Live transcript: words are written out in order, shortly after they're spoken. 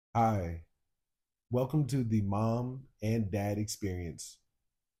Hi, welcome to the Mom and Dad Experience.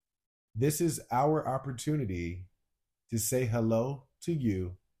 This is our opportunity to say hello to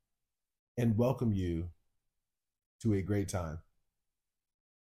you and welcome you to a great time.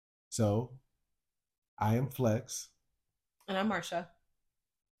 So, I am Flex. And I'm Marsha.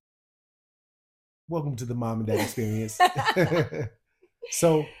 Welcome to the Mom and Dad Experience.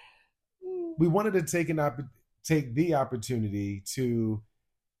 So, we wanted to take the opportunity to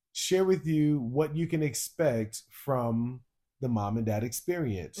share with you what you can expect from the Mom and Dad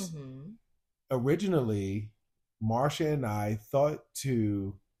Experience. Mm-hmm. Originally, Marsha and I thought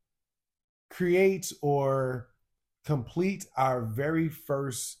to create or complete our very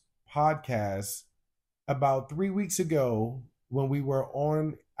first podcast about 3 weeks ago when we were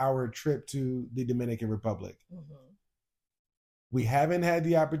on our trip to the Dominican Republic. Mm-hmm. We haven't had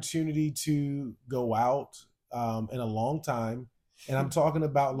the opportunity to go out in a long time. And I'm talking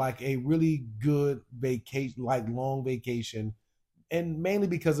about like a really good vacation, like long vacation, and mainly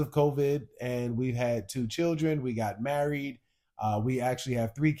because of COVID. And we've had two children. We got married. We actually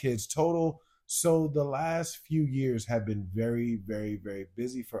have three kids total. So the last few years have been very, very, very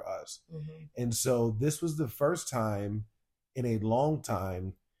busy for us. Mm-hmm. And so this was the first time in a long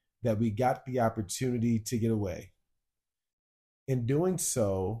time that we got the opportunity to get away. In doing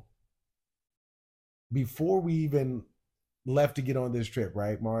so, before we even left to get on this trip,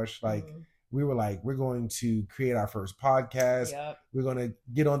 right, Marsh? Like, Mm-hmm. we were like, we're going to create our first podcast. Yep. We're going to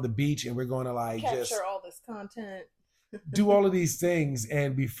get on the beach and we're going to like just Capture all this content. do all of these things.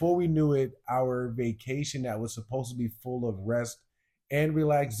 And before we knew it, our vacation that was supposed to be full of rest and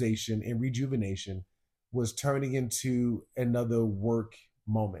relaxation and rejuvenation was turning into another work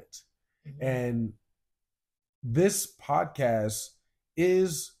moment. Mm-hmm. And this podcast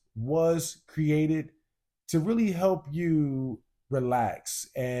was created to really help you relax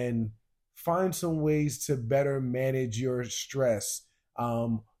and find some ways to better manage your stress.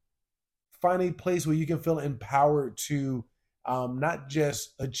 Find a place where you can feel empowered to not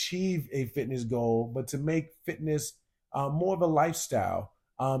just achieve a fitness goal, but to make fitness more of a lifestyle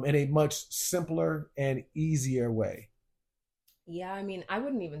in a much simpler and easier way. Yeah, I mean, I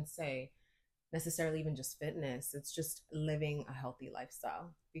wouldn't even say necessarily even just fitness. It's just living a healthy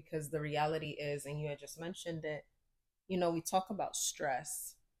lifestyle because the reality is, and you had just mentioned it, we talk about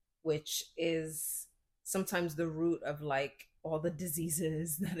stress, which is sometimes the root of like all the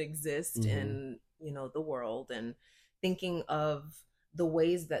diseases that exist Mm-hmm. in, the world, and thinking of the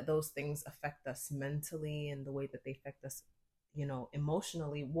ways that those things affect us mentally and the way that they affect us,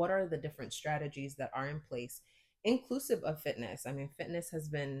 emotionally. What are the different strategies that are in place, inclusive of fitness? I mean, fitness has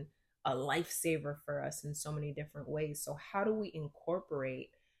been a lifesaver for us in so many different ways. So, how do we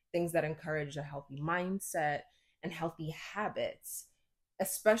incorporate things that encourage a healthy mindset and healthy habits,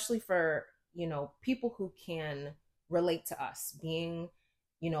 especially for, people who can relate to us, being,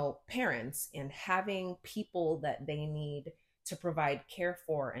 parents and having people that they need to provide care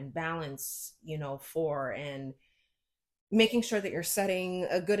for and balance, for, and making sure that you're setting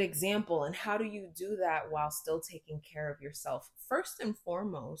a good example. And how do you do that while still taking care of yourself first and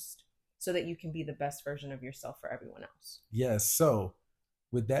foremost, so that you can be the best version of yourself for everyone else? Yes. So,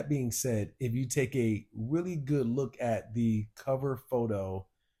 with that being said, if you take a really good look at the cover photo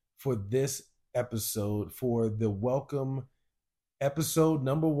for this episode, for the welcome episode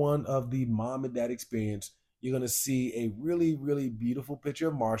number one of the Mom and Dad Experience, you're going to see a really, really beautiful picture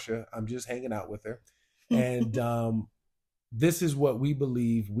of Marsha. I'm just hanging out with her. And this is what we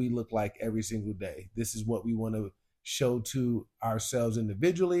believe we look like every single day. This is what we want to show to ourselves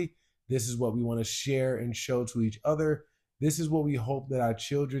individually. This is what we want to share and show to each other. This is what we hope that our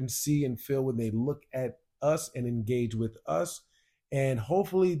children see and feel when they look at us and engage with us. And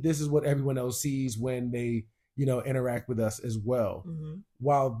hopefully, this is what everyone else sees when they, interact with us as well. Mm-hmm.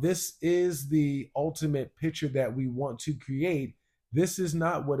 While this is the ultimate picture that we want to create, this is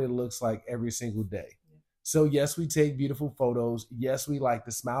not what it looks like every single day. So, yes, we take beautiful photos. Yes, we like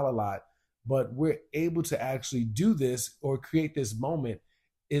to smile a lot, but we're able to actually do this or create this moment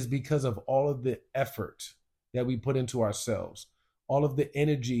is because of all of the effort that we put into ourselves, all of the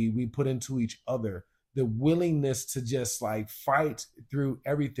energy we put into each other, the willingness to just like fight through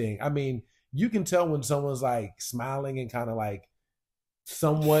everything. I mean, you can tell when someone's like smiling and kind of like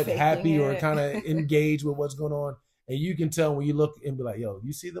somewhat Faking happy or it. kind of engaged with what's going on. And you can tell when you look and be like, yo,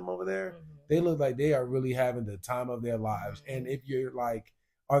 you see them over there? Mm-hmm. They look like they are really having the time of their lives. Mm-hmm. And if you're like,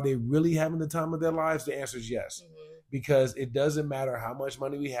 are they really having the time of their lives? The answer is yes. Mm-hmm. Because it doesn't matter how much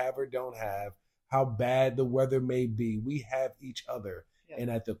money we have or don't have, how bad the weather may be, we have each other. Yep. And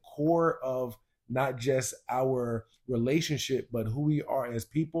at the core of not just our relationship, but who we are as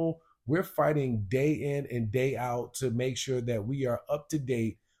people. We're fighting day in and day out to make sure that we are up to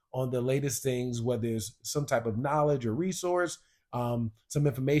date on the latest things, whether it's some type of knowledge or resource, some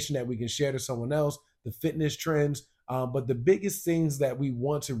information that we can share to someone else, the fitness trends. But the biggest things that we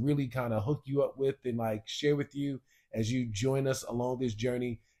want to really kind of hook you up with and like share with you as you join us along this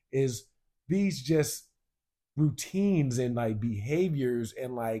journey is these just routines and like behaviors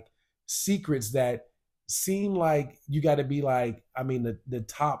and like secrets that seem like you got to be like, I mean, the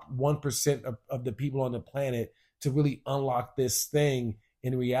top 1% of the people on the planet to really unlock this thing.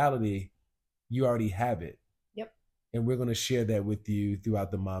 In reality, you already have it. Yep. And we're going to share that with you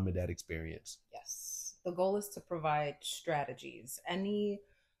throughout the Mom and Dad experience. Yes. The goal is to provide strategies. Any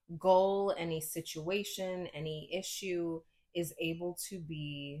goal, any situation, any issue is able to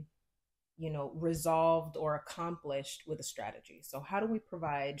be, resolved or accomplished with a strategy. So how do we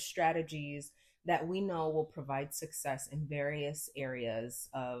provide strategies that we know will provide success in various areas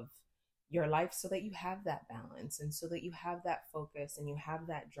of your life so that you have that balance and so that you have that focus and you have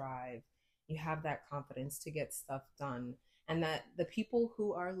that drive, you have that confidence to get stuff done, and that the people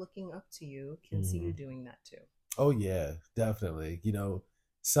who are looking up to you can see you doing that too. Oh yeah, definitely.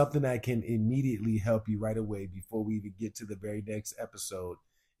 Something that can immediately help you right away before we even get to the very next episode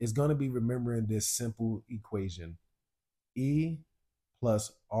is going to be remembering this simple equation. E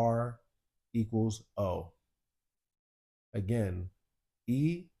plus R equals O. Again,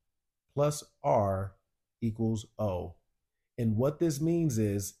 E plus R equals O. And what this means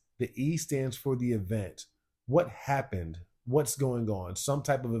is the E stands for the event. What happened? What's going on? Some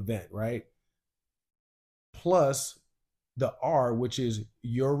type of event, right? Plus the R, which is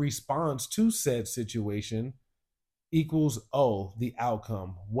your response to said situation, equals O, the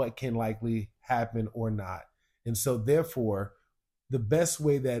outcome, what can likely happen or not. And so therefore, the best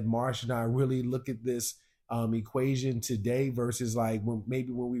way that Marsh and I really look at this equation today versus like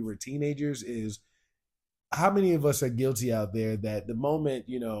maybe when we were teenagers is how many of us are guilty out there that the moment,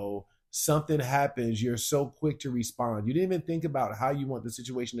 something happens, you're so quick to respond. You didn't even think about how you want the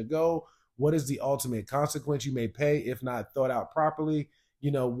situation to go. What is the ultimate consequence you may pay if not thought out properly?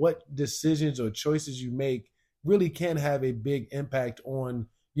 What decisions or choices you make really can have a big impact on,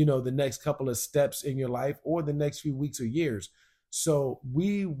 the next couple of steps in your life or the next few weeks or years. So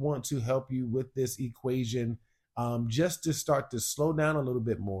we want to help you with this equation just to start to slow down a little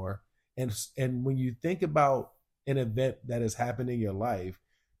bit more. And when you think about an event that has happened in your life,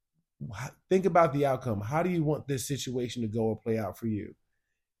 think about the outcome. How do you want this situation to go or play out for you?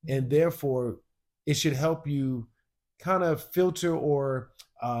 And therefore, it should help you kind of filter or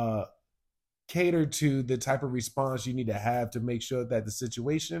cater to the type of response you need to have to make sure that the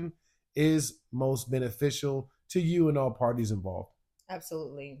situation is most beneficial to you and all parties involved.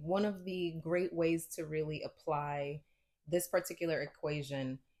 Absolutely. One of the great ways to really apply this particular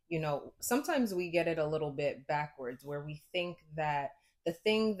equation, sometimes we get it a little bit backwards where we think that the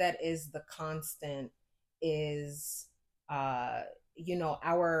thing that is the constant is,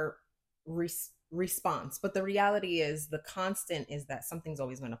 our response. But the reality is the constant is that something's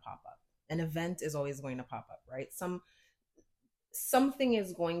always going to pop up. An event is always going to pop up, right? Something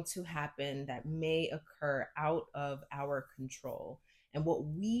is going to happen that may occur out of our control. And what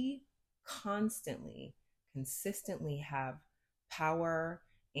we consistently have power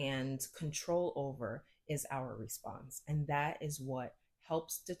and control over is our response. And that is what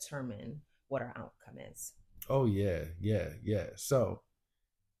helps determine what our outcome is. Oh, yeah. So,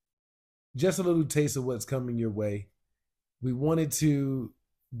 just a little taste of what's coming your way. We wanted to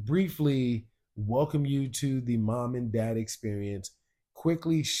briefly welcome you to the Mom and Dad experience,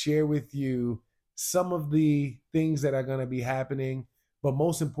 quickly share with you some of the things that are going to be happening, but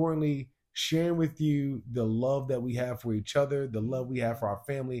most importantly, sharing with you the love that we have for each other, the love we have for our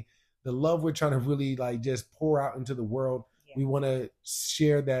family, the love we're trying to really like just pour out into the world. Yeah. We want to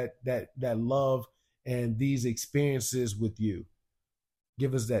share that love and these experiences with you.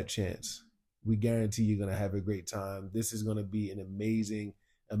 Give us that chance. We guarantee you're going to have a great time. This is going to be an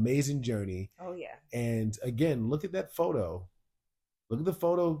amazing journey. Oh, yeah. And again, look at that photo. Look at the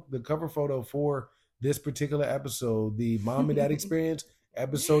photo, the cover photo for this particular episode, the Mom and Dad experience,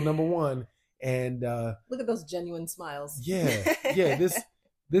 episode number 1. And look at those genuine smiles. Yeah.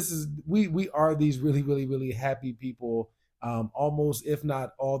 This is we are these really, really, really happy people, almost if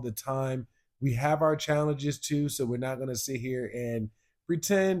not all the time. We have our challenges too, so we're not going to sit here and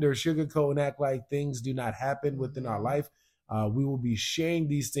pretend or sugarcoat and act like things do not happen within our life. We will be sharing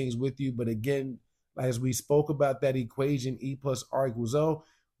these things with you. But again, as we spoke about that equation, E plus R equals O,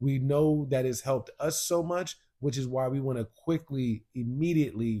 we know that it's helped us so much, which is why we want to quickly,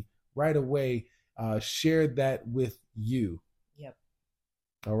 immediately, right away, shared that with you. Yep.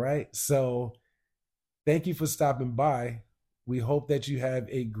 All right. So thank you for stopping by. We hope that you have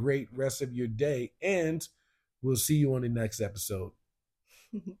a great rest of your day, and we'll see you on the next episode.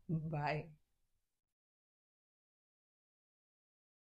 Bye.